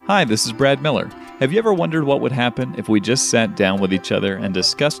Hi, this is Brad Miller. Have you ever wondered what would happen if we just sat down with each other and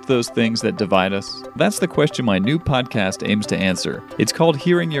discussed those things that divide us? That's the question my new podcast aims to answer. It's called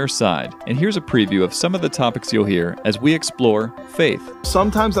Hearing Your Side, and here's a preview of some of the topics you'll hear as we explore faith.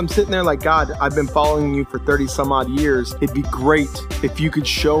 Sometimes I'm sitting there like, God, I've been following you for 30 some odd years. It'd be great if you could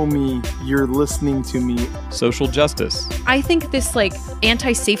show me you're listening to me. Social justice. I think this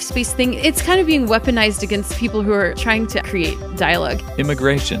anti-safe space thing, it's kind of being weaponized against people who are trying to create dialogue.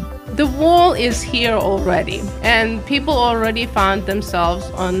 Immigration. The wall is here already, and people already found themselves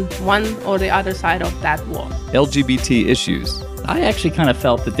on one or the other side of that wall. LGBT issues. I actually kind of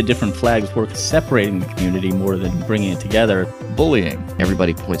felt that the different flags were separating the community more than bringing it together. Bullying.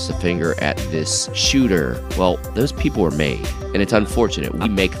 Everybody points the finger at this shooter. Well, those people were made, and it's unfortunate. We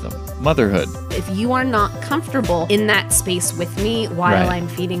make them. Motherhood. If you are not comfortable in that space with me while I'm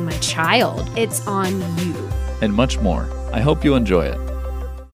feeding my child, it's on you. And much more. I hope you enjoy it.